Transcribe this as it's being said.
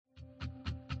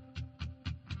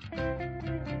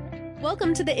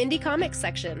Welcome to the Indie Comics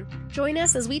section. Join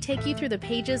us as we take you through the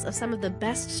pages of some of the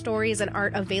best stories and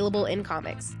art available in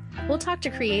comics. We'll talk to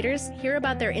creators, hear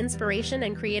about their inspiration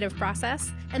and creative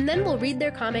process, and then we'll read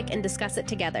their comic and discuss it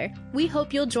together. We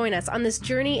hope you'll join us on this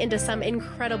journey into some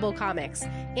incredible comics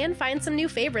and find some new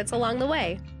favorites along the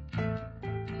way.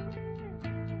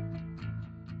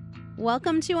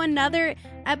 Welcome to another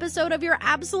episode of your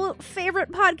absolute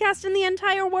favorite podcast in the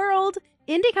entire world,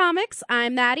 Indie Comics.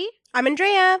 I'm Maddie. I'm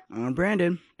Andrea. I'm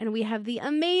Brandon. And we have the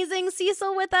amazing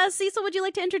Cecil with us. Cecil, would you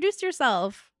like to introduce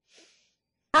yourself?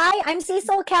 Hi, I'm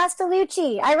Cecil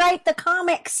Castellucci. I write the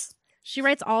comics. She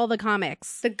writes all the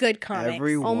comics. The good comics.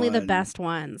 Everyone. Only the best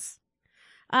ones.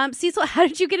 Cecil, how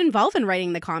did you get involved in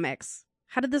writing the comics?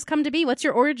 How did this come to be? What's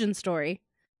your origin story?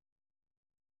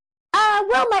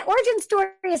 Well, my origin story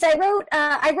is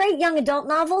I write young adult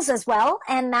novels as well,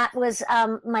 and that was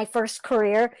my first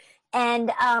career.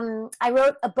 And I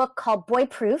wrote a book called Boy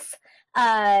Proof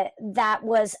that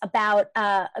was about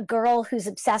a girl who's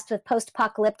obsessed with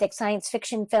post-apocalyptic science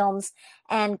fiction films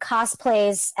and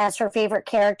cosplays as her favorite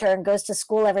character and goes to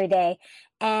school every day.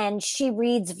 And she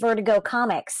reads Vertigo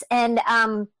comics. And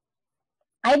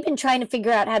I've been trying to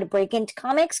figure out how to break into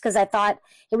comics because I thought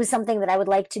it was something that I would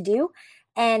like to do.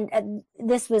 And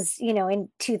this was, in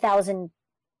 2000.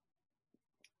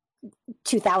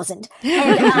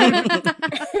 And,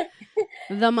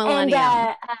 The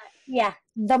millennium. And,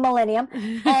 the millennium.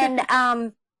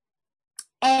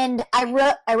 And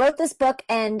I wrote this book,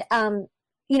 and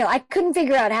I couldn't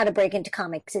figure out how to break into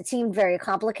comics. It seemed very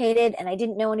complicated, and I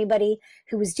didn't know anybody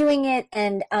who was doing it.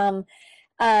 And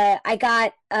I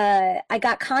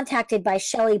got contacted by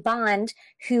Shelley Bond,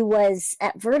 who was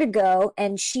at Vertigo,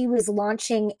 and she was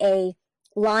launching a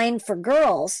line for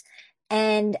girls,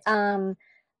 and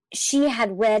she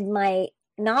had read my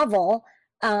novel.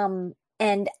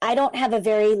 And I don't have a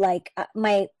very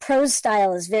my prose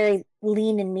style is very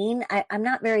lean and mean. I'm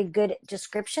not very good at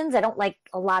descriptions. I don't like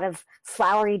a lot of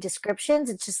flowery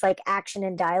descriptions. It's just like action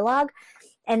and dialogue.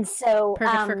 And so,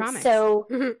 Perfect for comics.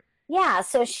 So yeah,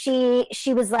 so she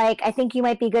was like, I think you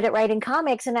might be good at writing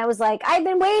comics. And I was like, I've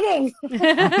been waiting.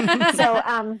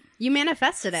 So, you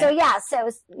manifested it. So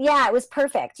it was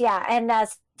perfect. Yeah. And,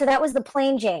 so that was the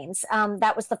Plain Janes.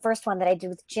 That was the first one that I did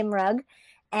with Jim Rugg.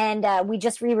 And we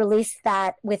just re-released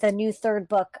that with a new third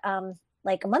book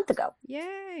like a month ago.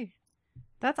 Yay.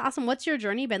 That's awesome. What's your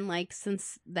journey been like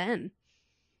since then?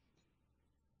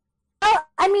 Well,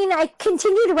 I mean, I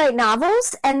continued to write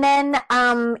novels and then,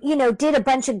 did a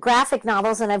bunch of graphic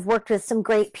novels. And I've worked with some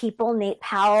great people, Nate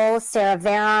Powell, Sarah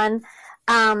Varon.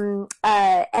 And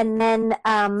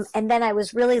then I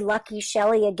was really lucky.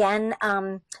 Shelley again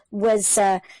was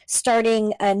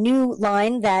starting a new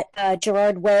line that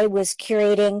Gerard Way was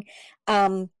curating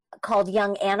called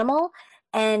Young Animal.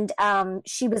 And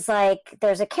she was like,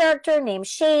 there's a character named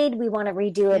Shade. We want to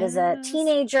redo it as a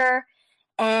teenager.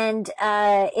 And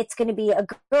it's going to be a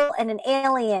girl and an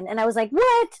alien. And I was like,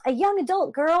 what? A young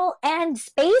adult girl and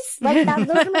space? Like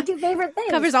those are my two favorite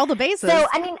things. Covers all the bases. So,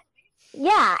 I mean,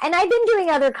 yeah, and I've been doing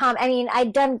other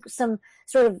I'd done some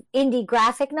sort of indie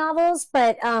graphic novels,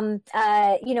 but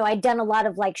I'd done a lot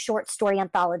of like short story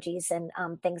anthologies and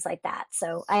things like that.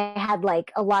 So I had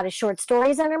like a lot of short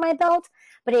stories under my belt,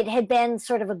 but it had been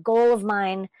sort of a goal of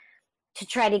mine to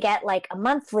try to get like a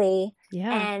monthly.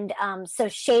 Yeah. And so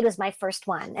Shade was my first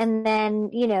one. And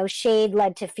then, Shade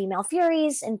led to Female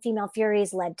Furies, and Female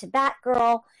Furies led to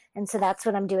Batgirl. And so that's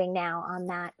what I'm doing now on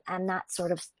that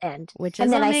sort of end. Which is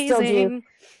and then amazing. I still do,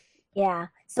 yeah.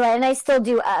 So, and I still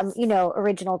do,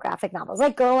 original graphic novels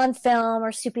like Girl on Film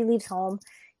or Soupy Leaves Home.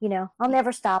 I'll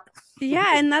never stop.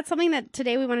 Yeah, and that's something that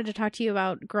today we wanted to talk to you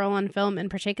about, Girl on Film in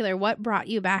particular. What brought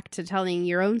you back to telling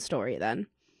your own story then?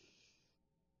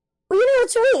 Well,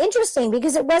 it's really interesting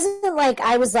because it wasn't like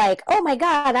I was like, oh my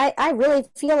God, I really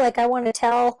feel like I want to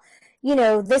tell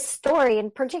this story in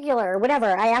particular or whatever.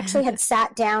 I actually had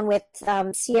sat down with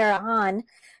Sierra Hahn,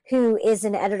 who is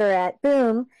an editor at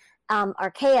Boom,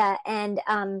 Archaea, and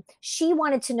she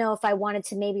wanted to know if I wanted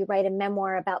to maybe write a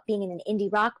memoir about being in an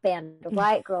indie rock band, a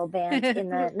Riot Girl band in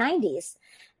the 90s.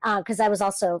 Because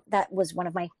that was one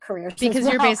of my careers. Because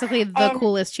you're basically the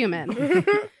coolest human.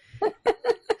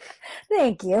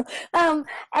 Thank you. I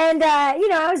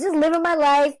was just living my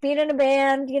life, being in a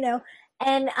band,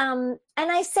 And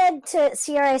I said to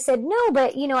Sierra, I said, no,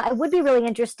 but, I would be really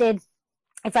interested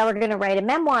if I were going to write a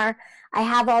memoir. I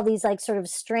have all these like sort of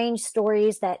strange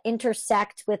stories that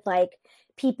intersect with like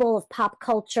people of pop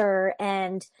culture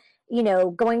and,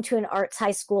 going to an arts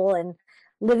high school and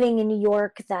living in New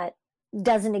York that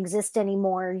doesn't exist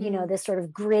anymore, this sort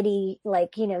of gritty,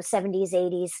 like, 70s,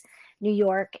 80s New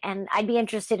York, and I'd be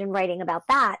interested in writing about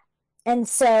that. And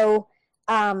so,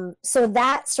 so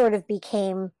that sort of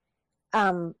became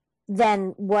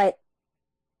then what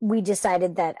we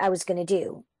decided that I was going to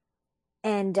do.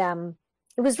 And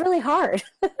it was really hard.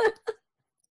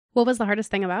 What was the hardest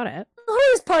thing about it? The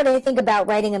hardest part, I think, about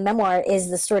writing a memoir is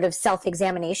the sort of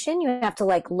self-examination. You have to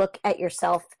like look at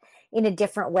yourself in a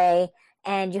different way,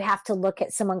 and you have to look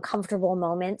at some uncomfortable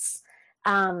moments.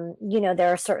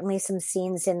 There are certainly some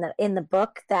scenes in the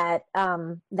book that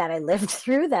that I lived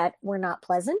through that were not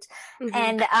pleasant,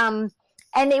 and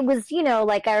it was,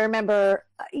 like I remember,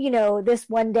 this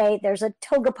one day there's a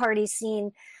toga party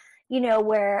scene,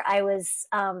 where I was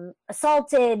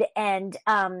assaulted, and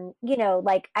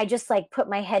like I just like put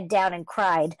my head down and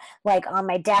cried like on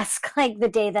my desk like the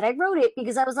day that I wrote it,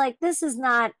 because I was like, this is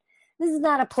not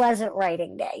a pleasant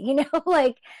writing day,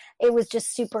 like it was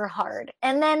just super hard.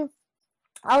 And then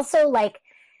also, like,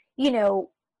 you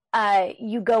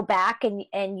go back and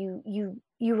you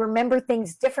remember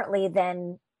things differently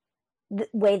than the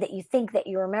way that you think that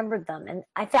you remembered them. And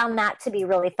I found that to be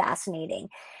really fascinating.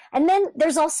 And then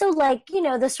there's also, like,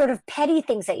 the sort of petty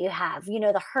things that you have,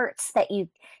 the hurts that you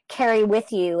carry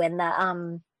with you, and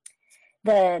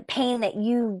the pain that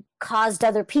you caused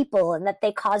other people and that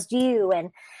they caused you.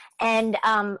 And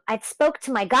I spoke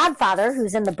to my godfather,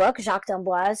 who's in the book, Jacques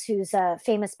d'Amboise, who's a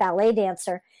famous ballet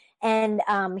dancer. And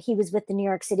he was with the New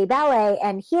York City Ballet,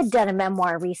 and he had done a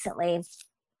memoir recently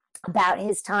about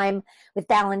his time with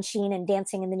Balanchine and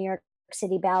dancing in the New York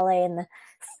City Ballet in the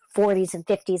 40s and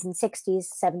 50s and 60s,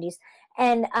 70s.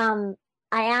 And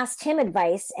I asked him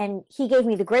advice, and he gave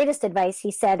me the greatest advice.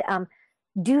 He said,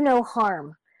 do no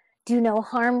harm. Do no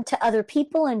harm to other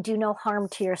people, and do no harm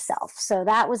to yourself. So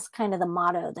that was kind of the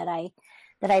motto that I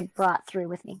brought through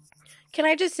with me. Can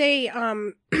I just say,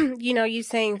 you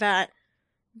saying that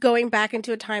going back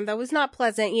into a time that was not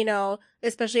pleasant,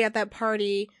 especially at that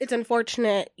party, it's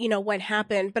unfortunate, what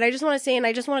happened. But I just want to say, and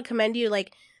I just want to commend you,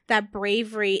 like, that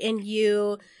bravery in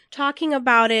you talking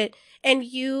about it, and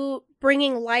you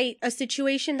bringing light a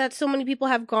situation that so many people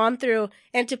have gone through,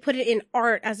 and to put it in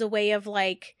art as a way of,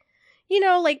 like,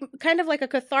 like kind of like a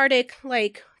cathartic,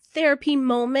 like, therapy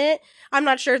moment. I'm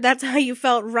not sure if that's how you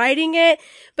felt writing it,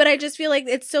 but I just feel like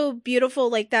it's so beautiful,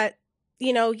 like that,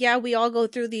 yeah, we all go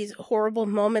through these horrible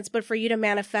moments, but for you to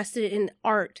manifest it in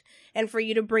art, and for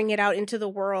you to bring it out into the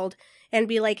world and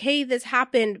be like, hey, this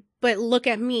happened, but look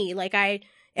at me. Like, I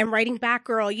am writing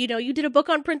Batgirl. You did a book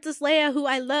on Princess Leia, who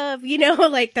I love,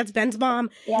 like, that's Ben's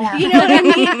mom. Yeah. You know what I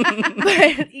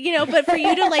mean? But for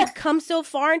you to, like, come so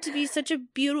far and to be such a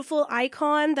beautiful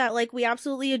icon that, like, we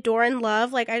absolutely adore and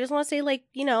love, like, I just want to say, like,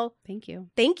 thank you.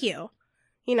 Thank you.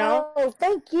 Oh,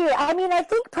 thank you. I mean, I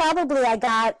think probably I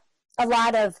got a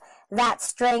lot of that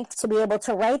strength to be able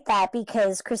to write that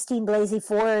because Christine Blasey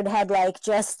Ford had, like,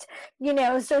 just,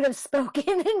 sort of spoken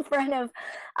in front of,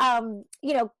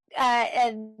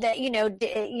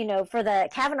 for the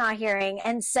Kavanaugh hearing.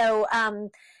 And so,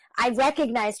 I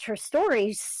recognized her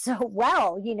story so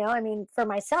well, I mean, for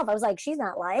myself, I was like, she's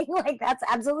not lying. Like, that's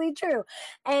absolutely true.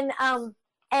 And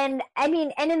I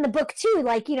mean, and in the book too,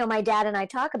 like, my dad and I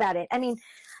talk about it. I mean,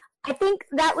 I think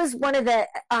that was one of the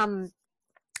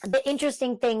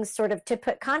interesting things, sort of to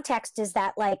put context, is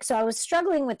that, like, so I was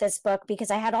struggling with this book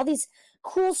because I had all these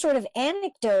cool sort of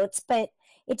anecdotes, but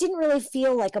it didn't really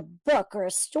feel like a book or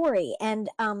a story. And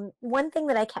one thing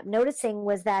that I kept noticing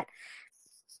was that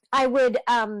I would,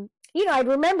 I'd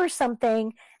remember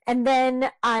something, and then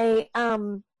I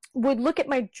would look at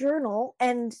my journal,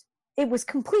 and it was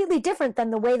completely different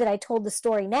than the way that I told the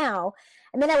story now.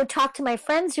 And then I would talk to my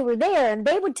friends who were there, and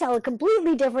they would tell a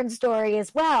completely different story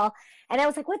as well. And I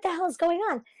was like, what the hell is going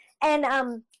on?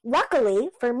 And luckily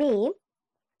for me,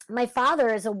 my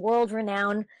father is a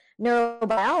world-renowned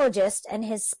neurobiologist, and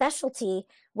his specialty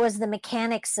was the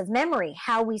mechanics of memory,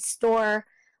 how we store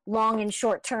long and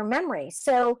short-term memory.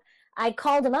 So I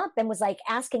called him up and was, like,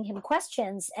 asking him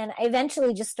questions, and I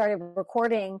eventually just started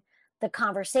recording the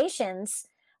conversations.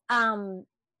 And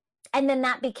then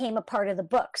that became a part of the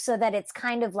book, so that it's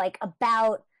kind of like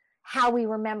about how we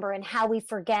remember and how we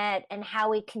forget and how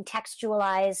we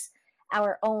contextualize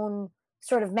our own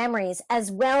sort of memories,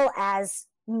 as well as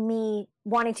me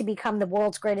wanting to become the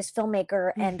world's greatest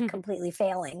filmmaker and completely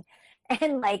failing,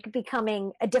 and, like,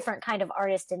 becoming a different kind of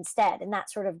artist instead, and that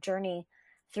sort of journey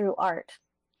through art.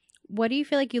 What do you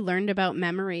feel like you learned about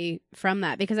memory from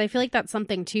that? Because I feel like that's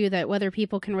something too, that whether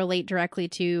people can relate directly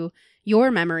to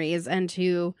your memories and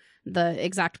to the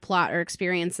exact plot or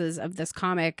experiences of this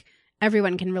comic,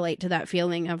 everyone can relate to that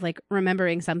feeling of, like,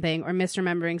 remembering something or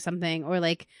misremembering something, or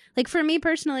like for me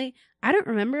personally, I don't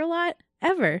remember a lot.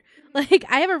 ever. Like,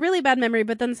 I have a really bad memory,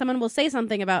 but then someone will say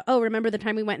something about, oh, remember the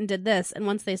time we went and did this? And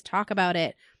once they talk about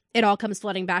it, it all comes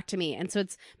flooding back to me. And so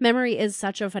memory is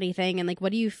such a funny thing. And like,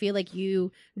 what do you feel like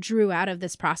you drew out of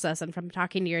this process and from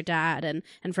talking to your dad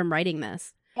and from writing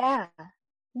this? Yeah.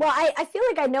 Well, I feel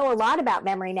like I know a lot about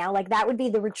memory now. Like that would be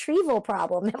the retrieval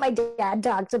problem that my dad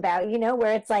talks about,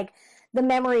 where it's like the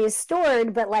memory is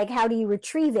stored, but like how do you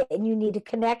retrieve it? And you need a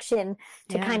connection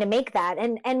to kind of make that.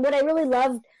 And what I really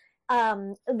loved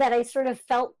that I sort of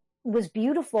felt was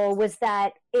beautiful was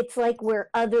that it's like we're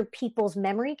other people's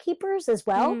memory keepers as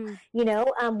well. We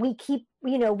don't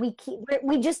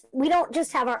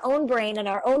just have our own brain and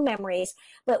our own memories,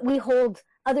 but we hold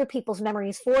other people's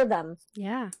memories for them.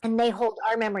 Yeah. And they hold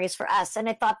our memories for us. And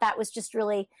I thought that was just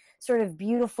really sort of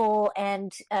beautiful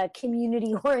and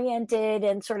community oriented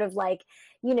and sort of like,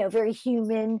 very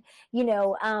human,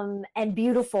 and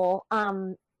beautiful.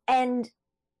 And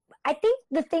I think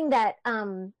the thing that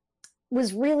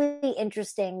was really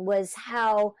interesting was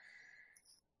how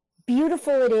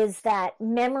beautiful it is that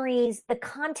memories, the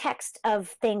context of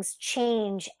things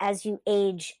change as you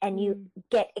age and you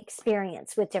get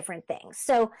experience with different things.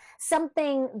 So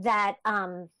something that,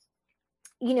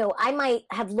 I might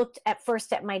have looked at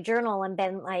first at my journal and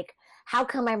been like, how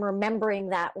come I'm remembering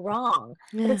that wrong?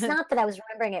 But it's not that I was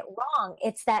remembering it wrong.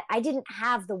 It's that I didn't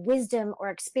have the wisdom or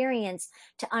experience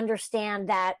to understand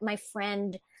that my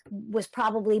friend was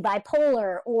probably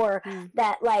bipolar, or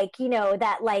that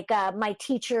my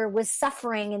teacher was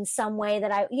suffering in some way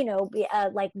that I,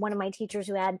 like one of my teachers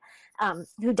who had,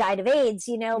 who died of AIDS,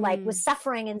 like was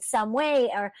suffering in some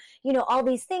way, or, all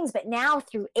these things. But now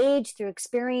through age, through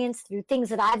experience, through things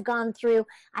that I've gone through,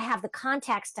 I have the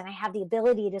context and I have the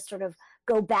ability to sort of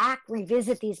go back,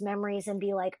 revisit these memories and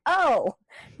be like, oh,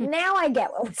 now I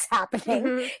get what was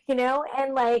happening,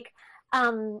 and like,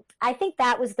 I think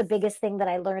that was the biggest thing that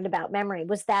I learned about memory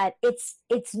was that it's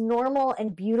normal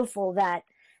and beautiful that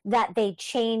they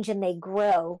change and they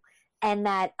grow, and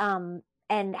that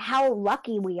and how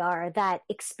lucky we are that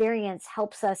experience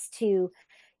helps us to,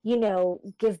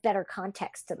 give better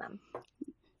context to them.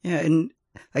 Yeah, and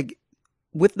like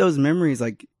with those memories,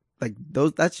 like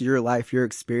those, that's your life, your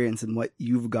experience, and what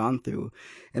you've gone through,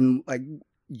 and like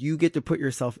you get to put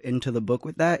yourself into the book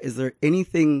with that. Is there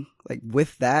anything like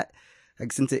with that?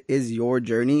 Like, since it is your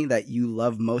journey, that you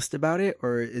love most about it,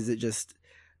 or is it just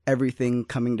everything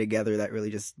coming together that really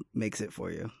just makes it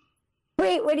for you?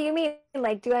 Wait, what do you mean?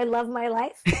 Like, do I love my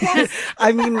life? Yes.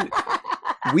 I mean,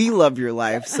 we love your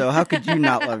life, so how could you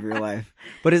not love your life?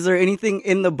 But is there anything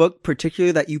in the book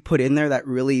particularly that you put in there that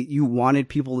really you wanted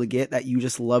people to get, that you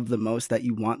just love the most, that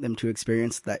you want them to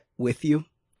experience that with you?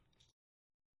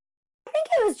 I think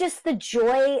it was just the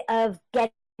joy of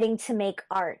getting to make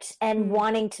art and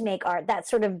wanting to make art, that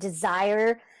sort of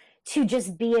desire to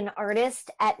just be an artist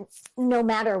at no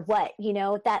matter what,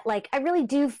 that like, I really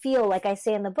do feel like I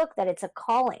say in the book that it's a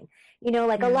calling,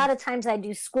 like a lot of times I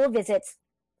do school visits,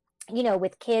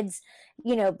 with kids,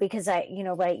 because I,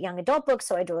 write young adult books.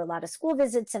 So I do a lot of school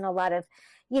visits and a lot of,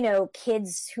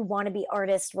 kids who want to be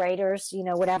artists, writers,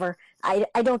 whatever. I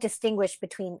don't distinguish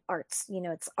between arts,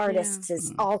 it's artists,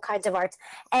 is all kinds of arts.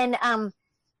 And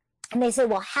they say,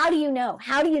 well, how do you know?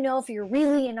 How do you know if you're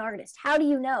really an artist? How do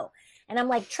you know? And I'm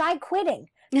like, try quitting,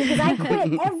 because I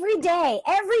quit every day.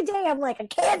 Every day I'm like, I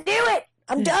can't do it.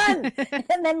 I'm done.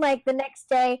 And then like the next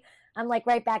day, I'm like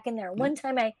right back in there. One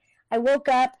time I woke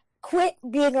up, quit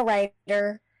being a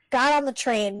writer, got on the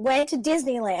train, went to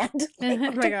Disneyland.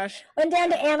 Oh my gosh. Went down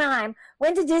to Anaheim,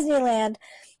 went to Disneyland,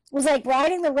 was like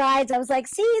riding the rides. I was like,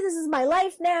 see, this is my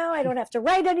life now. I don't have to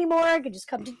write anymore. I can just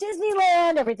come to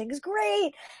Disneyland. Everything is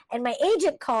great. And my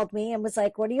agent called me and was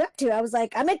like, what are you up to? I was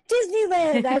like, I'm at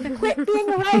Disneyland. I've quit being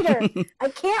a writer. I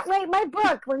can't write my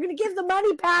book. We're going to give the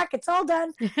money back. It's all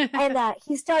done. And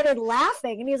he started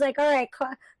laughing and he was like, all right,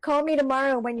 call me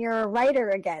tomorrow when you're a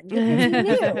writer again. Because he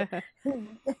knew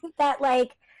that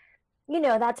like,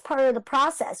 that's part of the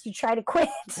process. You try to quit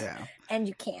and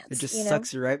you can't. It just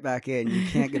sucks you right back in. You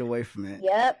can't get away from it.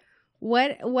 Yep.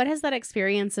 What has that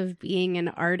experience of being an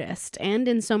artist, and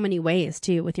in so many ways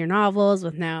too, with your novels,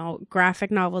 with now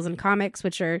graphic novels and comics,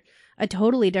 which are a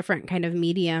totally different kind of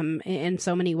medium in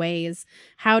so many ways.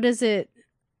 How does it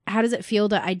feel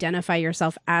to identify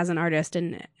yourself as an artist,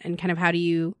 and kind of how do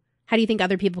you think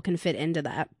other people can fit into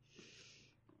that?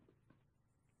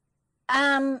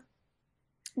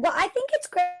 Well, I think it's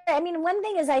great. I mean, one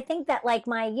thing is I think that like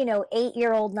my,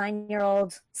 8-year-old,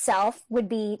 9-year-old self would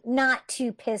be not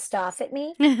too pissed off at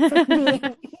me for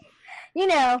being, you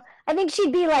know, I think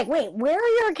she'd be like, wait, where are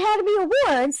your Academy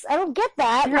Awards? I don't get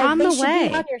that. They're like, on they the should way.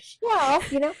 be on your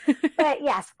shelf, you know. But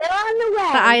yes, they're on the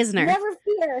way. The Eisner. Never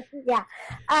fear. Yeah.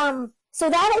 So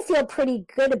that I feel pretty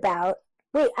good about.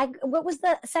 Wait, what was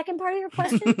the second part of your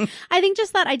question? I think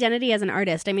just that identity as an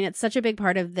artist. I mean, it's such a big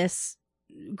part of this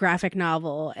graphic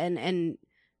novel, and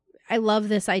I love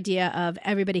this idea of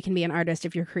everybody can be an artist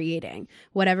if you're creating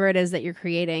whatever it is that you're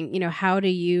creating. You know, how do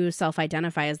you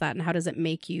self-identify as that, and how does it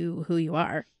make you who you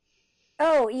are?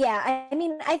 Oh yeah, I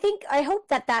mean, I hope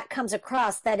that comes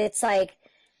across, that it's like,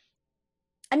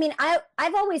 I mean,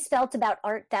 I've always felt about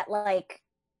art that, like,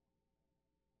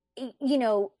 you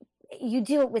know, you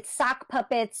do it with sock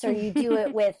puppets, or you do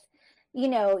it with, you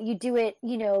know, you do it,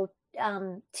 you know,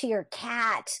 to your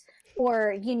cat,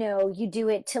 or, you know, you do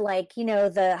it to, like, you know,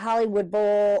 the Hollywood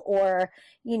Bowl, or,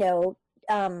 you know,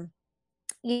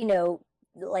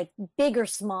 like big or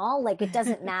small, like it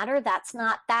doesn't matter. That's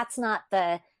not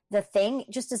the thing.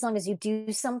 Just as long as you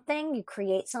do something, you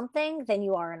create something, then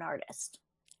you are an artist.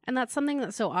 And that's something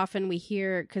that so often we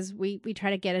hear, because we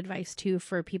try to get advice too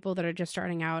for people that are just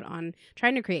starting out on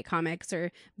trying to create comics,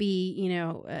 or be, you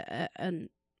know,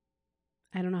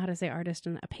 I don't know how to say artist,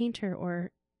 and a painter or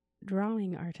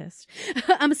drawing artist,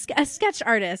 a sketch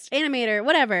artist, animator,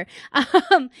 whatever,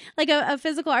 like a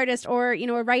physical artist, or, you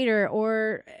know, a writer,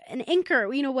 or an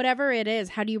inker, you know, whatever it is.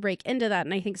 How do you break into that?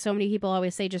 And I think so many people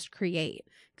always say, just create,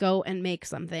 go and make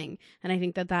something. And I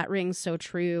think that rings so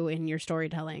true in your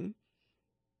storytelling.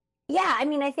 Yeah, I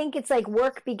mean, I think it's like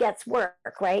work begets work,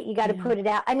 right? You got to put it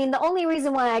out. I mean, the only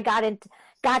reason why I got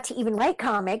to even write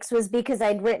comics was because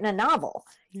I'd written a novel,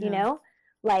 you know?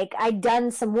 Like, I'd done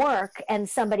some work and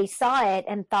somebody saw it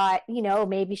and thought, you know,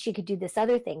 maybe she could do this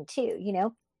other thing too, you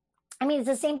know? I mean, it's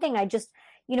the same thing.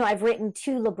 You know, I've written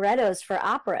 2 librettos for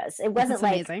operas. It wasn't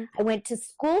like amazing. I went to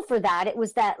school for that. It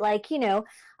was that, like, you know,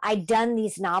 I'd done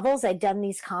these novels, I'd done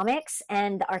these comics,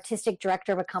 and the artistic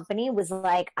director of a company was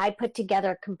like, I put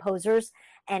together composers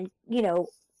and, you know,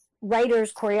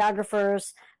 writers,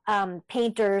 choreographers,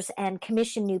 painters, and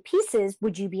commission new pieces.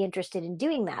 Would you be interested in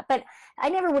doing that? But I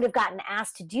never would have gotten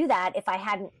asked to do that if I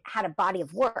hadn't had a body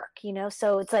of work, you know?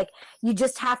 So it's like, you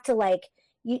just have to, like,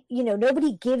 you know,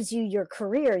 nobody gives you your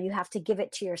career. You have to give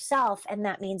it to yourself. And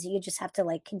that means you just have to,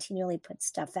 like, continually put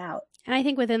stuff out. And I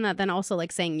think within that, then also,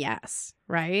 like, saying yes,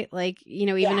 right? Like, you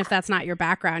know, even if that's not your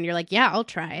background, you're like, yeah, I'll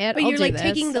try it. But I'll you're do like this.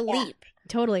 taking the leap.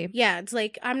 Totally. Yeah, it's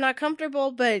like, I'm not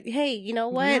comfortable, but hey, you know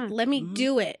what? Yeah. Let me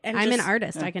do it. And I'm just, an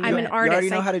artist. I can do I'm it. an artist. You already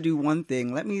know how to do one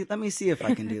thing. Let me see if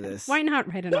I can do this. Why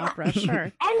not write an opera?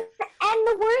 Sure. And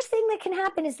the worst thing that can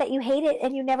happen is that you hate it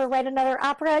and you never write another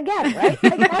opera again, right?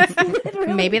 Like, that's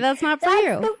literally, Maybe that's not for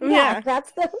you.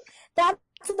 That's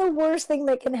the worst thing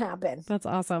that can happen. That's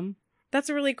awesome. That's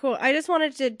really cool. I just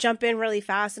wanted to jump in really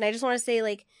fast, and I just want to say,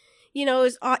 like, you know,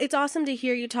 it's awesome to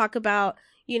hear you talk about,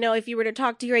 you know, if you were to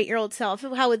talk to your 8-year-old self,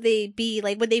 how would they be?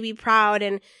 Like, would they be proud?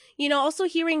 And, you know, also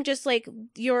hearing just, like,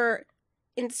 your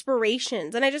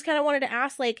inspirations. And I just kind of wanted to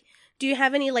ask, like, do you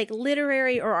have any, like,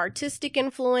 literary or artistic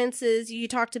influences? You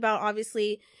talked about,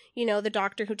 obviously, you know, the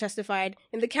doctor who testified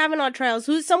in the Kavanaugh trials,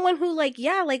 who's someone who, like,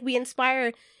 yeah, like, we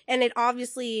inspire, and it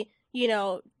obviously, you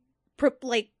know, what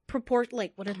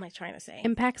am I trying to say?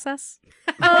 Impacts us?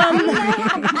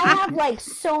 I have like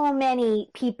so many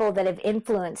people that have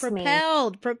influenced me.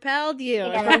 Propelled you.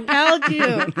 Yeah. Propelled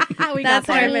you. That's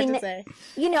what I meant to say.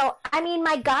 You know, I mean,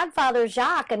 my godfather,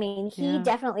 Jacques, I mean, he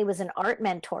definitely was an art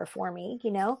mentor for me,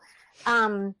 you know.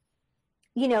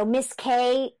 You know, Miss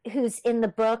K, who's in the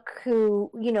book, who,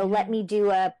 you know, let me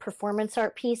do a performance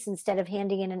art piece instead of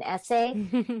handing in an essay.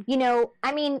 You know,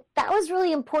 I mean, that was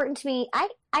really important to me. I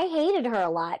hated her a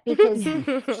lot because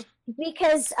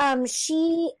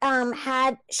she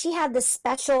had this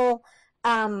special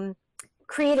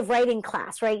creative writing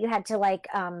class, right? You had to, like,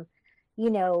 you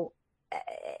know,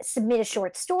 submit a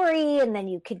short story, and then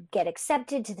you could get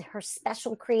accepted to her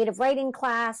special creative writing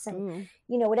class, and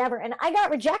you know, whatever. And I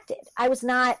got rejected. I was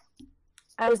not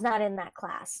in that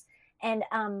class, and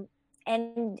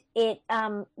it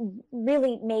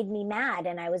really made me mad,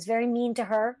 and I was very mean to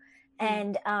her.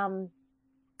 And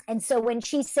so when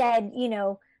she said, you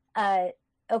know,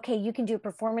 okay, you can do a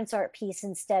performance art piece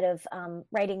instead of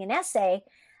writing an essay,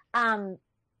 and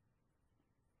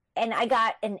I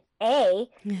got an A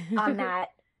on that.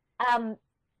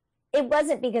 It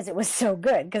wasn't because it was so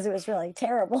good, because it was really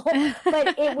terrible,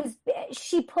 but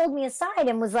she pulled me aside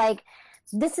and was like,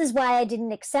 this is why I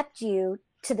didn't accept you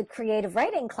to the creative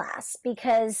writing class,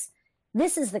 because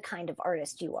this is the kind of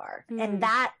artist you are, and Mm.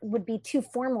 that would be too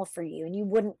formal for you, and you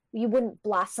wouldn't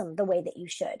blossom the way that you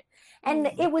should. And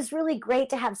Mm. it was really great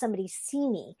to have somebody see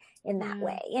me in that Yeah.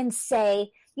 way and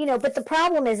say, but the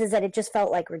problem is that it just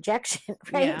felt like rejection,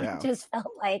 right? Yeah. It just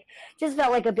felt like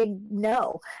a big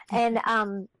no.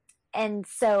 And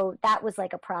so that was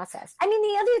like a process. I mean,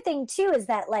 the other thing too is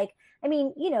that, like, I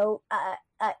mean,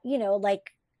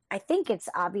 like, I think it's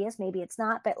obvious, maybe it's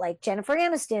not, but like Jennifer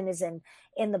Aniston is in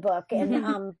the book,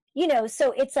 and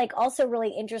so it's like also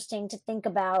really interesting to think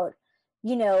about,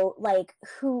 like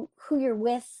who you're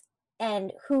with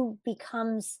and who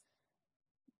becomes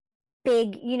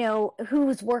big,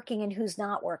 who's working and who's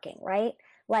not working, right?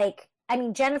 Like, I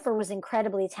mean, Jennifer was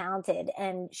incredibly talented,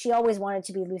 and she always wanted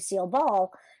to be Lucille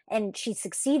Ball, and she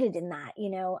succeeded in that,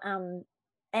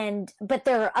 but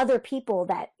there are other people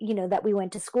that that we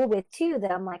went to school with too,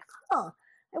 that I'm like, I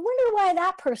wonder why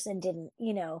that person didn't,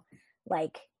 they,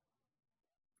 like,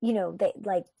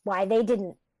 why they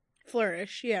didn't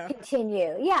flourish. Yeah.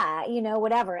 continue, yeah,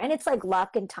 whatever. And it's like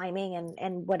luck and timing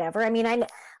and whatever. I mean, I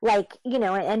like,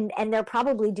 and they're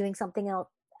probably doing something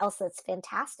else that's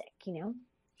fantastic.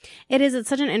 It is. It's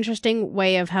such an interesting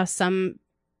way of how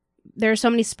there are so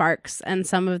many sparks, and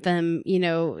some of them,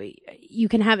 you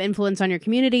can have influence on your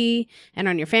community and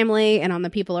on your family and on the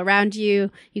people around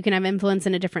you. You can have influence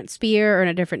in a different sphere or in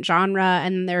a different genre.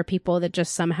 And there are people that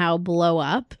just somehow blow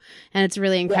up. And it's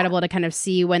really incredible to kind of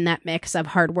see when that mix of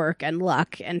hard work and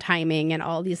luck and timing and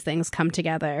all these things come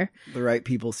together. The right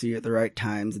people see you at the right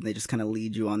times, and they just kind of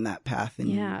lead you on that path. And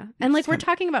Yeah. And like we're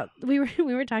talking about, we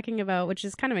were talking about, which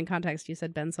is kind of in context. You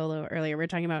said Ben Solo earlier. We were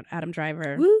talking about Adam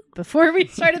Driver before we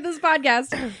started this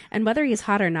podcast, and whether he's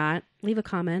hot or not, leave a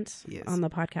comment on the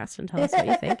podcast and tell us what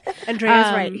you think.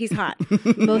 Andrea's right. He's hot.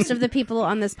 Most of the people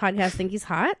on this podcast think he's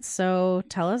hot, so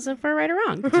tell us if we're right or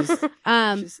wrong.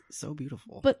 Just so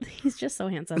beautiful. But he's just so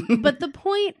handsome. But the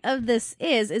point of this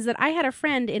is that I had a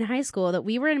friend in high school that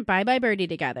we were in Bye Bye Birdie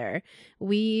together.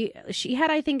 She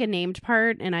had, I think, a named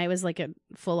part, and I was like a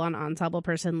full-on ensemble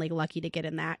person, like lucky to get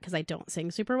in that because I don't sing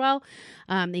super well.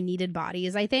 They needed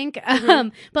bodies, I think.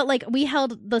 But like we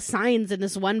held the signs in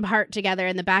this one part together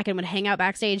in the back and would hang out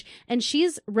backstage, and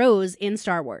she's Rose in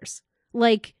Star Wars.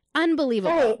 Like,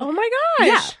 unbelievable. Right. Oh my gosh.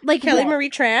 Yeah, like Kelly Marie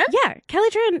Tran? Yeah, Kelly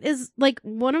Tran is like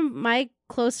one of my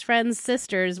close friend's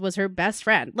sisters, was her best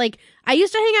friend. Like, I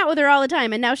used to hang out with her all the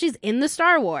time, and now she's in the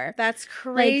Star Wars. That's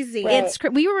crazy. Right.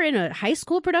 We were in a high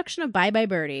school production of Bye Bye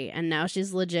Birdie, and now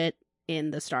she's legit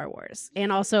in the Star Wars,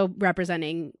 and also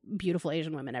representing beautiful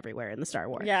Asian women everywhere in the Star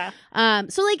Wars. Yeah.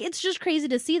 So like it's just crazy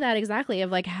to see that, exactly, of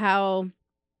like how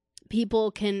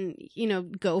people can,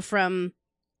 go from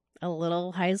a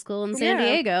little high school in San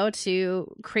Diego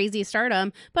to crazy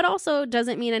stardom, but also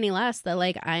doesn't mean any less that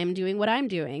like I'm doing what I'm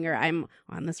doing, or I'm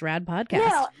on this rad podcast.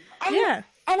 No,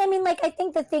 and I mean, like, I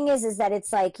think the thing is that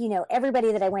it's like,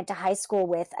 everybody that I went to high school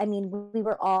with, I mean, we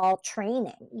were all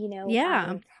training,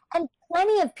 Yeah. And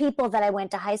plenty of people that I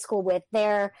went to high school with,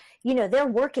 they're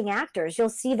working actors. You'll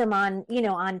see them on,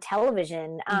 on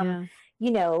television.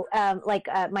 Like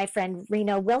my friend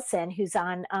Reno Wilson, who's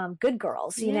on Good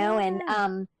Girls,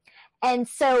 and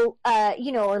so,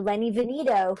 or Lenny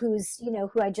Venito, who's,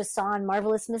 who I just saw on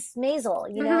Marvelous Miss Maisel,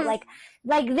 like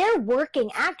they're working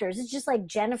actors. It's just like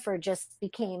Jennifer just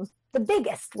became the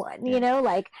biggest one,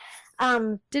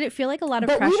 Did it feel like a lot of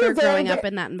but we pressure were very growing up good-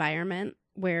 in that environment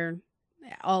where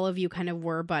all of you kind of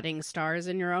were budding stars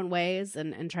in your own ways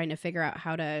and trying to figure out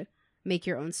how to make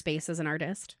your own space as an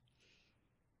artist?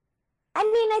 I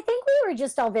mean, I think we were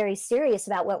just all very serious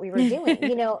about what we were doing.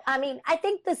 I mean, I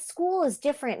think the school is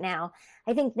different now.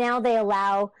 I think now they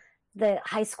allow the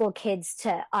high school kids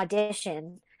to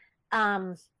audition,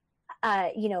 for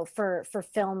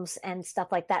films and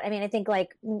stuff like that. I mean, I think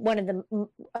like one of a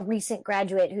recent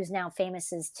graduate who's now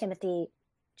famous is Timothy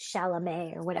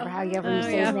Chalamet, or whatever, however you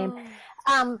say his name.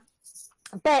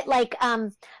 But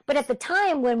at the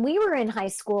time when we were in high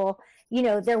school,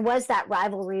 there was that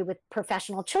rivalry with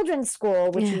professional children's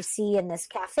school, which you see in this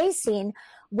cafe scene,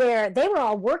 where they were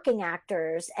all working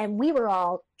actors and we were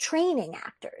all training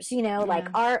actors,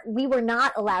 we were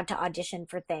not allowed to audition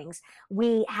for things.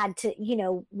 We had to,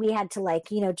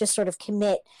 just sort of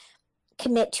commit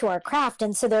to our craft.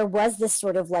 And so there was this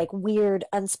sort of like weird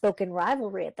unspoken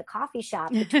rivalry at the coffee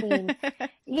shop between,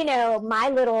 my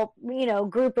little,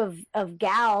 group of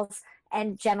gals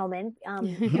and gentlemen,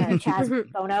 Chaz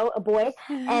Bono, a boy,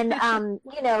 and,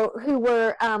 who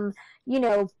were,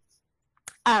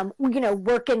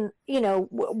 working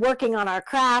on our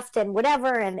craft and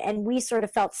whatever. And we sort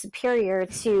of felt superior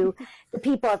to the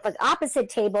people at the opposite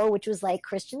table, which was like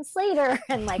Christian Slater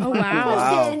and like Mark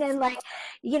wow. Clifton, and like,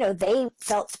 they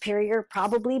felt superior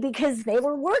probably because they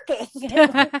were working.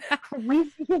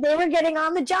 They were getting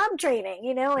on the job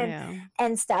training,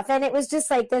 and stuff. And it was just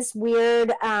like this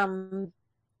weird,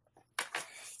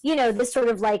 this sort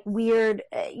of like weird,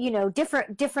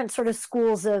 different sort of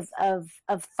schools of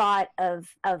thought of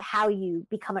how you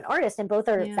become an artist, and both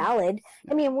are valid.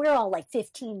 I mean, we're all like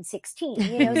 15,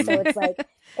 16, so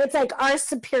it's like our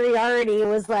superiority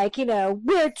was like,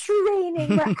 we're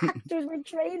training, we're actors, we're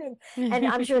training. And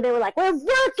I'm sure they were like, we're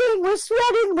working, we're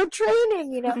sweating, we're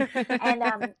training,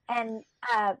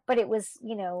 but it was,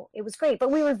 it was great.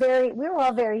 But we were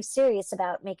all very serious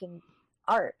about making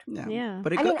art.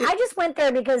 But I just went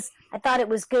there because I thought it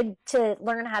was good to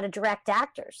learn how to direct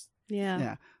actors.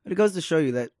 But it goes to show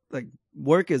you that like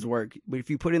work is work, but if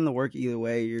you put in the work either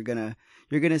way, you're gonna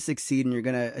succeed and you're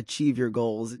gonna achieve your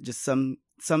goals. Just some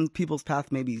people's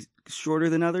path may be shorter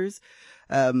than others,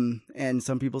 and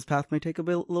some people's path may take a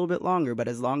little bit longer, but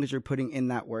as long as you're putting in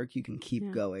that work, you can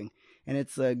keep going. And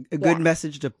it's a good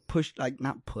message to push, like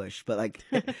not push, but like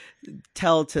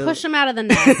tell to push them out of the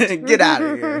nest, get out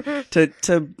of here,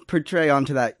 to portray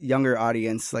onto that younger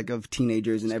audience, like of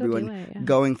teenagers and everyone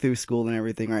going through school and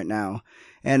everything right now.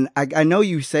 And I know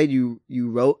you said you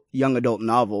wrote young adult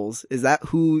novels. Is that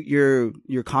who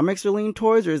your comics are leaning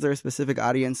towards, or is there a specific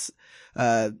audience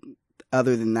other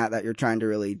than that you're trying to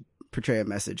really portray a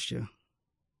message to?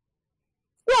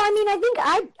 Yeah, I mean, I think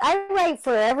I write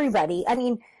for everybody. I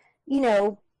mean,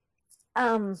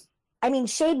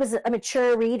 Shade was a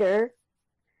mature reader,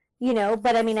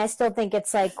 but I mean, I still think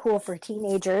it's like cool for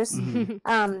teenagers.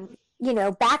 Mm-hmm.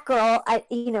 Batgirl,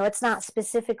 it's not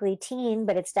specifically teen,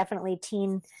 but it's definitely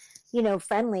teen,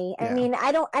 friendly. I mean,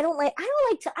 I don't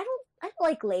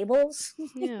like labels.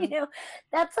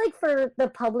 That's like for the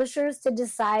publishers to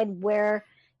decide where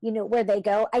they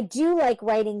go. I do like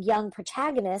writing young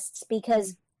protagonists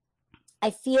because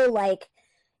I feel like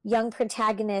young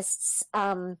protagonists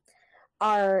are,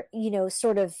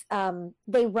 sort of,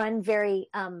 they run very,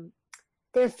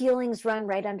 their feelings run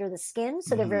right under the skin.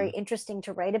 So they're very interesting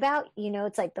to write about.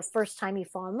 It's like the first time you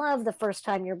fall in love, the first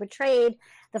time you're betrayed,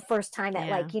 the first time that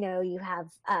like, you have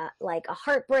like a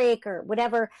heartbreak or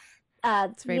whatever.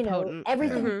 It's very potent.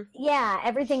 Everything,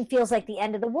 everything feels like the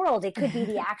end of the world. It could be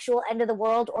the actual end of the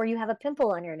world, or you have a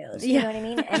pimple on your nose. You know what I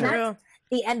mean? And that's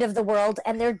the end of the world,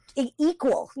 and they're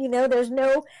equal. There's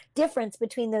no difference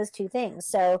between those two things.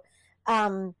 So,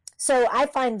 so I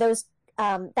find those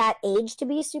that age to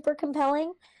be super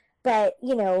compelling. But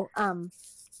I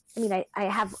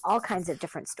have all kinds of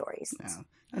different stories. Yeah,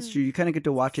 that's true. You kind of get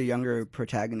to watch a younger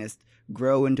protagonist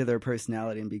grow into their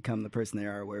personality and become the person they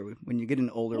are. Where when you get an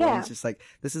older one, it's just like,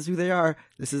 this is who they are.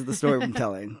 This is the story I'm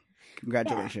telling.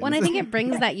 Congratulations. Well, I think it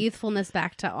brings that youthfulness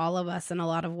back to all of us in a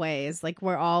lot of ways. Like,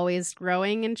 we're always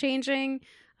growing and changing.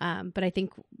 But I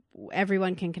think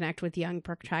everyone can connect with young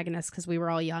protagonists because we were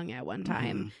all young at one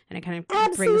time. And it kind of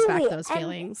brings back those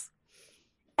feelings.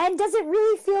 And does it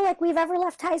really feel like we've ever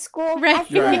left high school? Right. I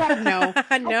feel like, no.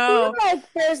 I feel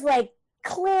like there's like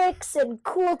cliques and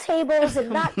cool tables and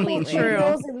not cool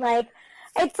tables and like,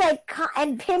 it's like,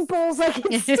 and pimples, like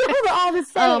it's still all the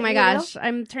same. Oh my gosh.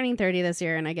 I'm turning 30 this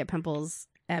year and I get pimples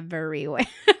everywhere.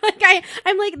 Like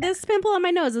I'm like, this pimple on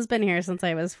my nose has been here since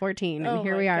I was 14 and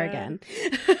here we are again.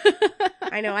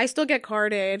 I know. I still get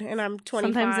carded and I'm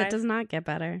 25. Sometimes it does not get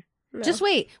better. No. Just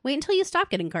wait until you stop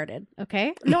getting carded,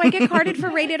 okay? No, I get carded for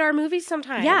rated R movies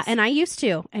sometimes. Yeah, and I used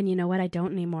to. And you know what? I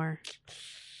don't anymore.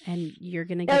 And you're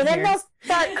going to get then they'll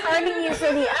start carding you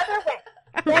for the other way.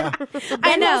 Then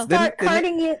I know. They'll start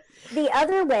carding you the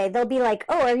other way. They'll be like,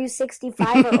 "Oh, are you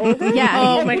 65 or older?" Yeah.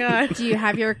 Oh my god. Do you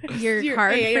have your card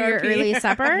for your early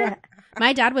supper?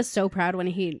 My dad was so proud when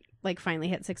he finally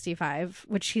hit 65,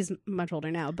 which he's much older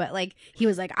now, but he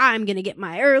was like, "I'm gonna get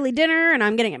my early dinner and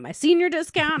I'm gonna get my senior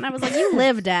discount." And I was like, "You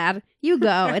live, Dad. You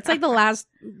go." It's like the last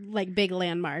big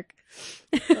landmark.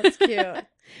 That's cute.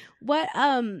 What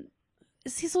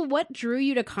Cecil, what drew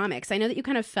you to comics? I know that you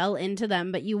kind of fell into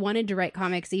them, but you wanted to write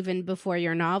comics even before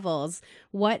your novels.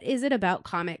 What is it about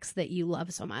comics that you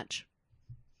love so much?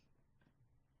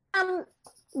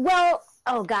 Well,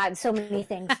 oh God, so many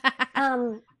things.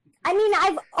 I mean,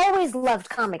 I've always loved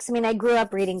comics. I mean, I grew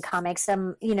up reading comics.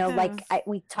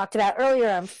 We talked about earlier,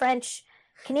 I'm French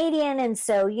Canadian, and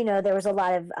so there was a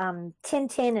lot of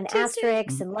Tintin and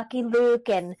Asterix and Lucky Luke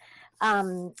and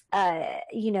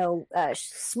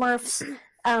Smurfs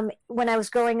when I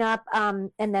was growing up,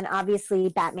 and then obviously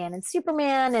Batman and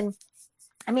Superman. And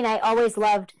I mean, I always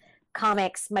loved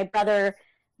comics. My brother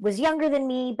was younger than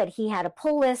me, but he had a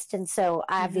pull list, and so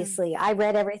obviously I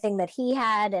read everything that he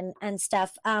had and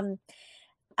stuff.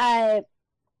 I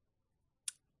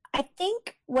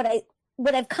think what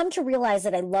I've come to realize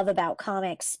that I love about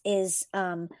comics is,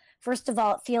 first of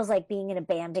all, it feels like being in a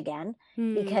band again,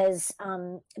 because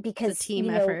It's a team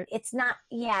effort. it's not,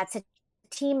 it's a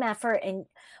team effort. And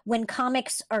when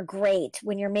comics are great,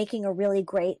 when you're making a really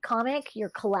great comic, you're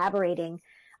collaborating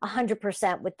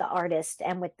 100% with the artist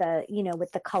and with the,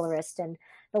 with the colorist and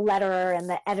the letterer and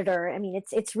the editor. I mean,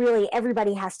 it's really,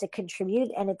 everybody has to contribute,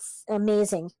 and it's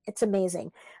amazing. It's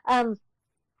amazing.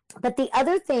 But the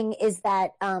other thing is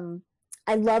that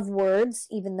I love words,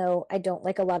 even though I don't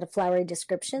like a lot of flowery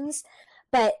descriptions.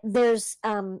 But there's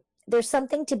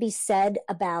something to be said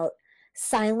about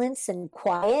silence and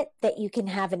quiet that you can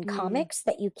have in comics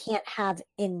that you can't have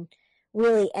in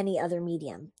really any other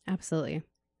medium. Absolutely.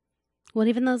 Well,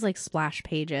 even those like splash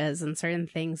pages and certain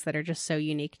things that are just so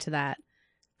unique to that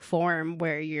form,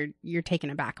 where you're taken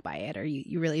aback by it, or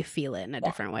you really feel it in a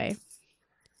different way.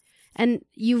 And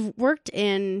you've worked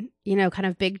in, kind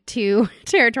of big two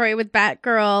territory with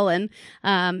Batgirl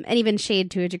and even Shade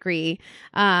to a degree,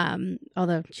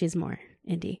 although she's more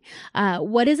indie.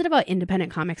 What is it about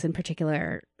independent comics in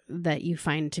particular that you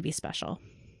find to be special?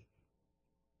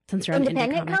 Since you're on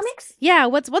Independent comics? Yeah,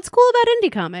 what's cool about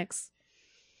indie comics?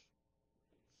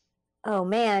 Oh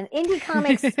man, indie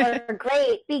comics are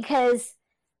great because,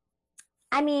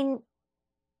 I mean,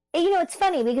 it's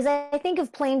funny because I think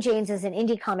of Plain Janes as an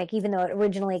indie comic, even though it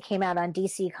originally came out on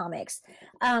DC Comics.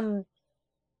 I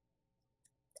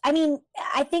mean,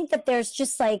 I think that there's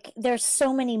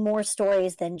so many more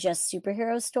stories than just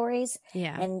superhero stories.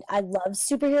 Yeah. And I love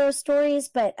superhero stories,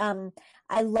 but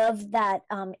I love that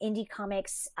indie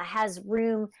comics has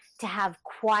room to have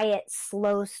quiet,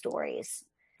 slow stories.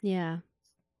 Yeah.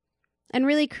 And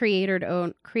really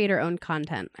creator-owned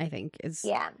content, I think, is...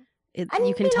 Yeah.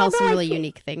 You can tell some really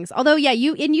unique things. Although,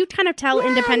 you kind of tell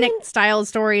independent style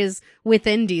stories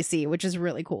within DC, which is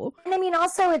really cool. And I mean,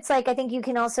 also, it's like, I think you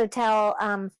can also tell,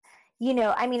 I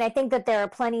think that there are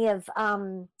plenty of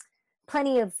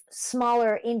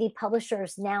smaller indie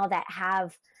publishers now that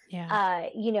have,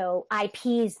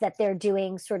 IPs that they're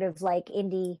doing sort of like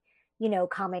indie,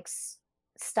 comics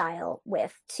style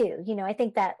with too. I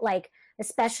think that, like,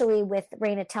 especially with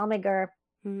Raina Telgemeier,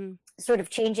 sort of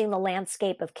changing the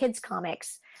landscape of kids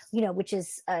comics, which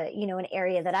is, an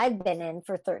area that I've been in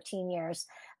for 13 years.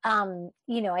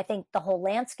 I think the whole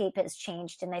landscape has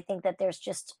changed, and I think that there's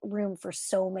just room for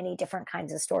so many different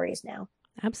kinds of stories now.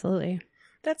 Absolutely.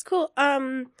 That's cool.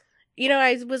 I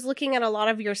was looking at a lot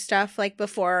of your stuff, like,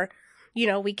 before,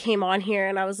 we came on here,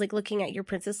 and I was, like, looking at your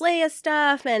Princess Leia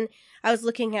stuff, and I was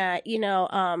looking at,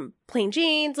 Plain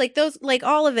Janes, like, those, like,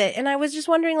 all of it. And I was just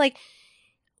wondering, like,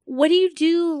 what do you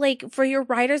do, like, for your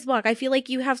writer's block? I feel like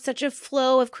you have such a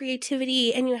flow of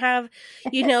creativity, and you have,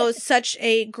 such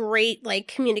a great, like,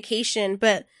 communication.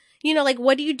 But, like,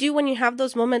 what do you do when you have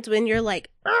those moments when you're like,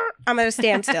 I'm at a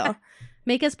standstill?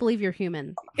 Make us believe you're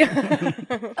human.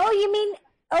 Oh,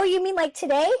 you mean like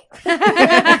today?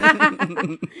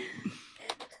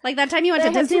 Like that time you went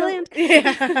to Disneyland?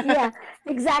 Yeah,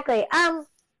 exactly. I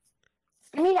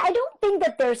mean, I don't think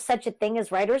that there's such a thing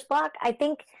as writer's block. I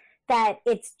think that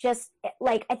it's just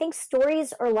like, I think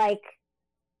stories are like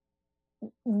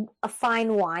a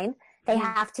fine wine. They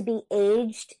have to be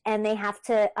aged, and they have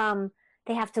to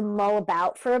mull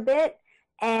about for a bit.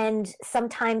 And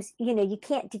sometimes, you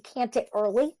can't decant it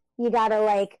early. You gotta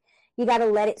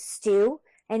let it stew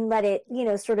and let it,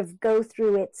 sort of go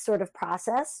through its sort of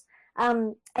process.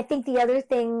 I think the other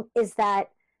thing is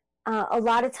that a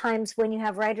lot of times when you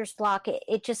have writer's block,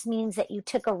 it just means that you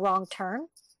took a wrong turn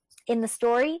in the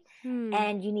story,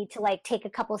 and you need to, like, take a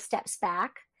couple of steps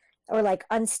back, or like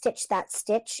unstitch that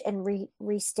stitch and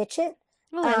restitch it.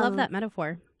 Oh, I love that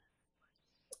metaphor.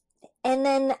 And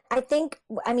then I think,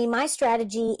 my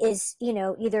strategy is,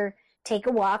 either take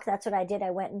a walk. That's what I did. I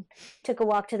went and took a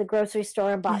walk to the grocery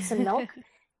store and bought some milk.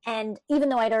 And even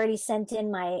though I'd already sent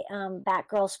in my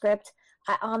Batgirl script,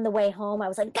 on the way home, I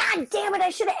was like, God damn it, I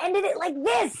should have ended it like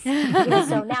this.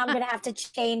 So now I'm going to have to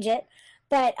change it.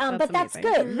 But that's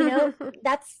good.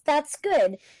 That's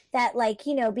good. That, like,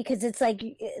 because it's like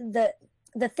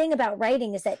the thing about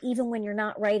writing is that even when you're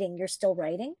not writing, you're still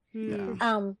writing.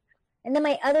 Yeah. And then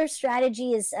my other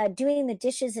strategy is doing the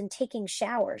dishes and taking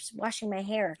showers, washing my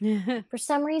hair. For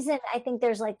some reason, I think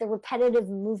there's like the repetitive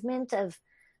movement of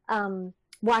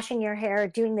washing your hair,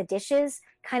 doing the dishes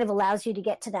kind of allows you to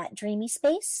get to that dreamy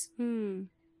space that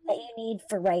you need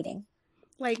for writing.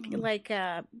 Like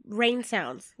rain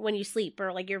sounds when you sleep,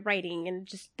 or like you're writing, and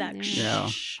just that. Yeah.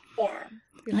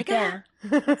 You're like, Yeah.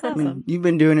 That's I mean, awesome. you've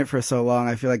been doing it for so long.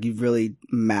 I feel like you've really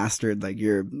mastered like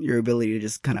your ability to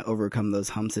just kind of overcome those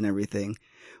humps and everything.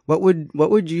 What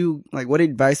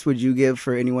advice would you give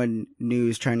for anyone new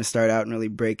who's trying to start out and really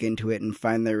break into it and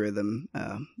find their rhythm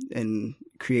in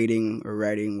creating or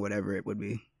writing, whatever it would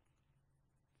be?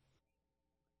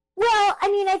 Well, I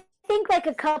mean, I think like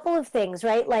a couple of things,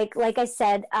 right? Like I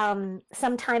said,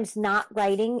 sometimes not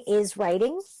writing is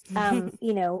writing.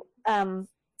 You know,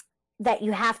 that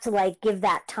you have to like give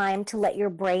that time to let your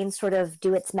brain sort of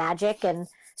do its magic and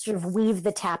sort of weave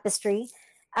the tapestry.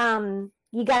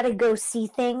 You got to go see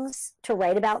things to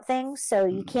write about things, so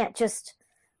you can't just,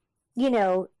 you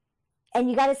know, and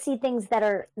you got to see things that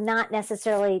are not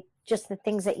necessarily just the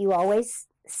things that you always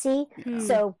see.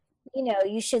 So, you know,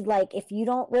 you should like, if you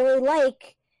don't really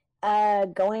like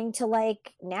going to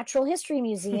like natural history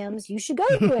museums, you should go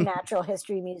to a natural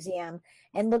history museum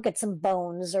and look at some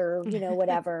bones or, you know,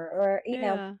 whatever, or, you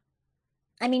know,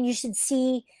 I mean, you should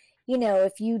see, you know,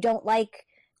 if you don't like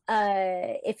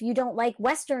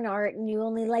Western art and you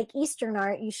only like Eastern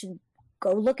art, you should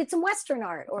go look at some Western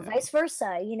art, or vice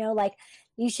versa. You know, like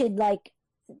you should like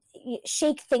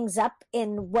shake things up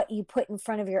in what you put in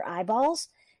front of your eyeballs.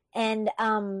 And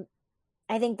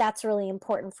I think that's really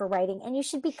important for writing. And you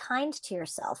should be kind to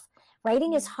yourself.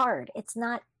 Writing is hard. It's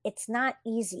not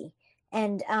easy.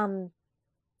 And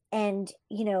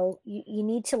you know, you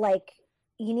need to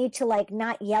like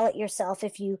not yell at yourself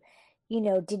if you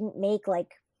know, didn't make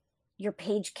like your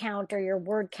page count or your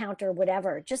word count or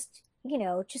whatever. Just, you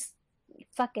know, just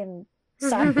fucking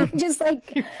sorry.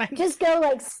 just go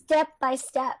like step by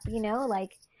step, you know,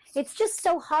 like it's just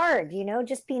so hard, you know,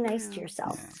 just be nice to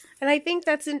yourself. And I think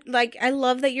that's like, I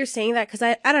love that you're saying that, because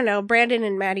I don't know, Brandon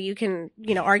and Maddie, you can,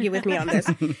 you know, argue with me on this.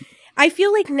 I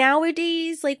feel like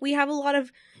nowadays, like we have a lot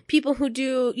of people who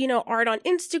do, you know, art on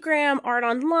Instagram, art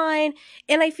online.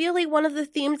 And I feel like one of the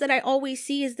themes that I always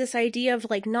see is this idea of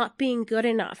like not being good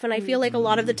enough. And I feel like a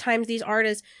lot of the times these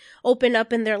artists open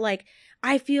up and they're like,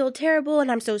 I feel terrible and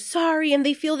I'm so sorry. And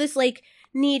they feel this like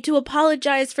need to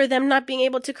apologize for them not being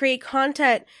able to create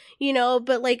content, you know,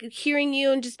 but like hearing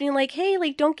you and just being like, hey,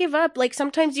 like don't give up. Like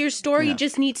sometimes your story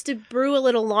just needs to brew a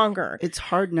little longer. It's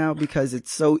hard now because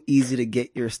it's so easy to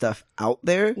get your stuff out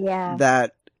there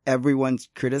that everyone's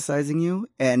criticizing you,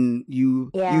 and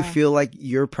you feel like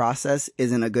your process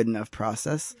isn't a good enough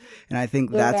process. And I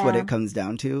think that's what it comes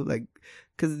down to, like,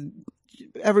 because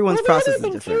everyone's process is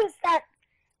different. Too is that,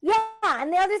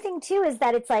 and the other thing too is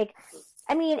that it's like,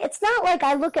 I mean, it's not like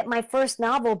I look at my first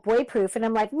novel, Boyproof, and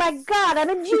I'm like, my God, I'm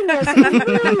a genius.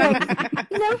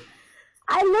 You know,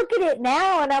 I look at it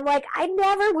now and I'm like, I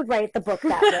never would write the book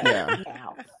that way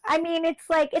now. I mean, it's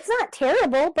like, it's not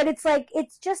terrible, but it's like,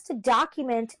 it's just a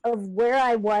document of where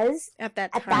I was at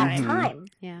that time.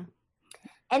 Yeah.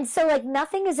 And so like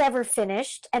nothing is ever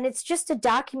finished, and it's just a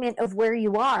document of where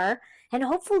you are, and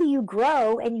hopefully you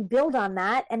grow and you build on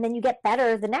that, and then you get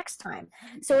better the next time.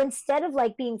 So instead of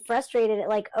like being frustrated at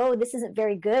like, oh, this isn't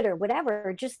very good or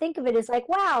whatever, just think of it as like,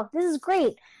 wow, this is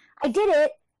great. I did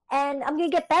it, and I'm going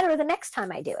to get better the next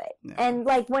time I do it. Yeah. And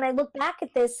like when I look back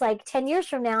at this, like 10 years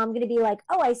from now, I'm going to be like,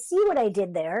 oh, I see what I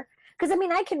did there. Because I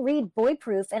mean, I can read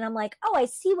Boyproof and I'm like, oh, I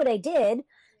see what I did.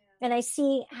 And I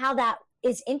see how that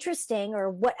is interesting or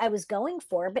what I was going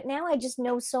for. But now I just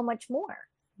know so much more.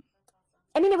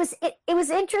 I mean, it was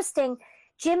interesting.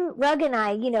 Jim Rugg and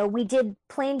I, you know, we did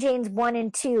Plain Jane's 1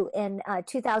 and 2 in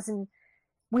 2000.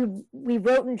 We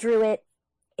wrote and drew it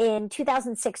in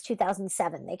 2006,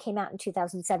 2007. They came out in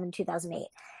 2007, 2008.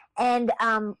 And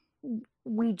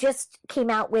we just came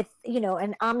out with, you know,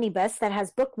 an omnibus that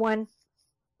has book 1,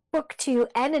 book 2,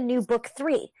 and a new book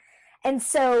 3. And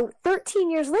so 13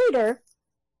 years later,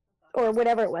 or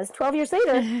whatever it was, 12 years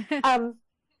later,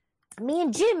 me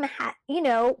and Jim, you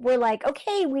know, were like,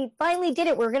 okay, we finally did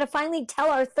it. We're going to finally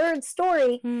tell our third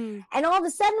story. And all of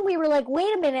a sudden we were like,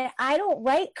 wait a minute, I don't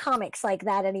write comics like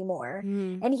that anymore.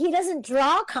 And he doesn't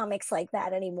draw comics like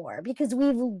that anymore, because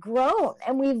we've grown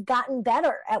and we've gotten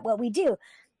better at what we do.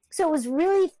 So it was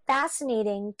really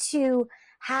fascinating to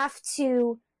have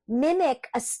to mimic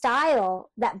a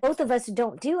style that both of us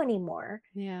don't do anymore.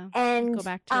 Yeah. And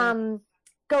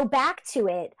go back to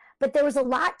it. But there was a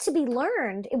lot to be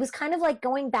learned. It was kind of like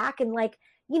going back and like,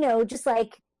 you know, just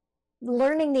like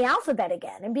learning the alphabet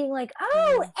again and being like,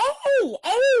 oh,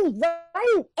 A,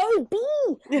 right, A, B,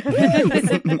 B,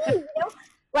 you know?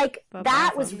 Like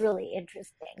that was really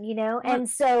interesting, you know? And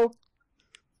so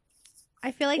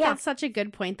I feel like Yeah. that's such a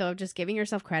good point, though, of just giving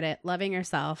yourself credit, loving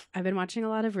yourself. I've been watching a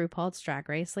lot of RuPaul's Drag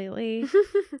Race lately.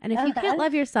 And if you can't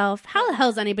love yourself, how the hell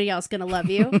is anybody else going to love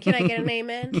you? Can I get an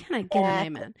amen? Can I get an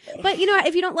amen? But,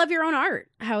 if you don't love your own art,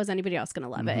 how is anybody else going to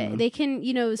love it? Mhm. They can,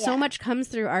 so Yeah. much comes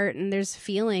through art, and there's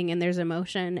feeling and there's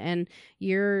emotion, and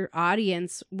your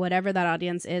audience, whatever that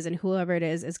audience is and whoever it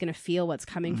is going to feel what's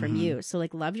coming from Mhm. you. So,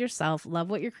 love yourself, love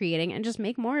what you're creating, and just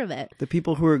make more of it. The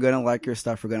people who are going to like your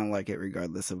stuff are going to like it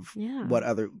regardless of Yeah. what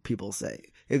other people say.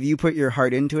 If you put your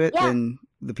heart into it, Yeah. then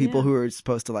the people Yeah. who are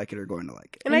supposed to like it are going to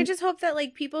like it. And I just hope that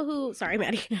people who, sorry,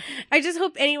 Maddie, I just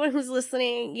hope anyone who's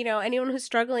listening, anyone who's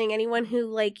struggling, anyone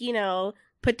who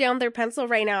put down their pencil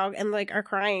right now and are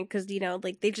crying because,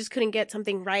 they just couldn't get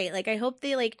something right. I hope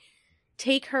they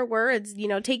take her words,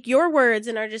 take your words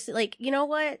and are just you know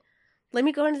what? Let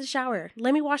me go into the shower.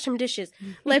 Let me wash some dishes.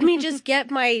 Let me just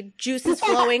get my juices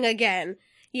flowing again.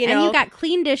 And you got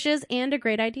clean dishes and a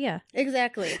great idea.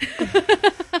 Exactly.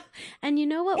 And you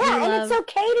know what Yeah, we and love? it's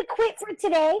okay to quit for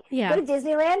today. Yeah. Go to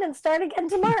Disneyland and start again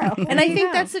tomorrow. And I you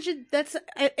think go. that's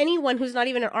anyone who's not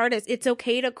even an artist. It's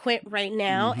okay to quit right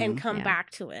now and come Yeah. back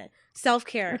to it.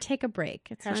 Self-care. Or take a break.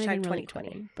 It's not Hashtag even really 2020.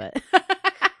 quitting, but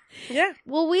Yeah.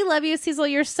 well, we love you, Cecil.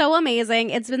 You're so amazing.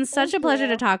 It's been such Thank a pleasure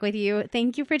you. to talk with you.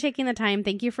 Thank you for taking the time.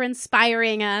 Thank you for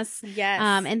inspiring us. Yes.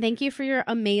 And thank you for your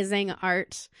amazing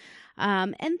art.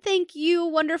 And thank you,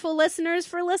 wonderful listeners,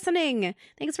 for listening.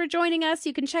 Thanks for joining us.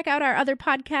 You can check out our other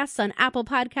podcasts on Apple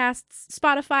Podcasts,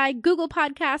 Spotify, Google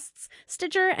Podcasts,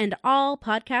 Stitcher, and all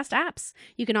podcast apps.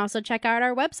 You can also check out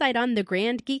our website on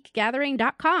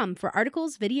thegrandgeekgathering.com for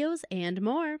articles, videos, and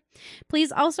more.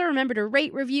 Please also remember to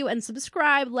rate, review, and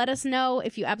subscribe. Let us know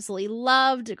if you absolutely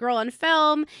loved Girl on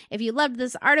Film, if you loved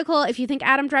this article, if you think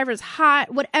Adam Driver's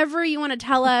hot, whatever you want to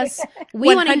tell us.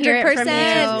 We want to hear it from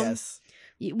 100%. you. Yes.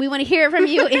 We want to hear it from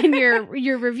you in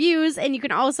your reviews, and you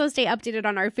can also stay updated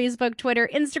on our Facebook, Twitter,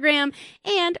 Instagram,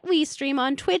 and we stream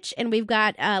on Twitch, and we've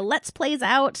got Let's Plays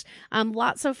out,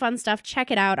 lots of fun stuff. Check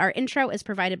it out. Our intro is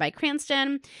provided by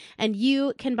Cranston, and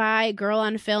you can buy Girl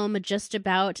on Film just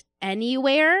about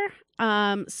anywhere.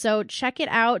 So check it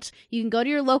out. You can go to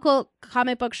your local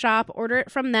comic book shop, order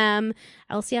it from them.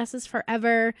 LCS is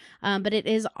forever, but it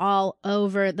is all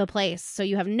over the place. So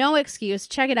you have no excuse.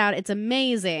 Check it out. It's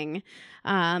amazing.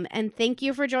 And thank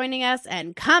you for joining us,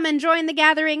 and come and join the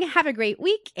gathering. Have a great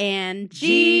week, and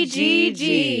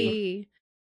GGG.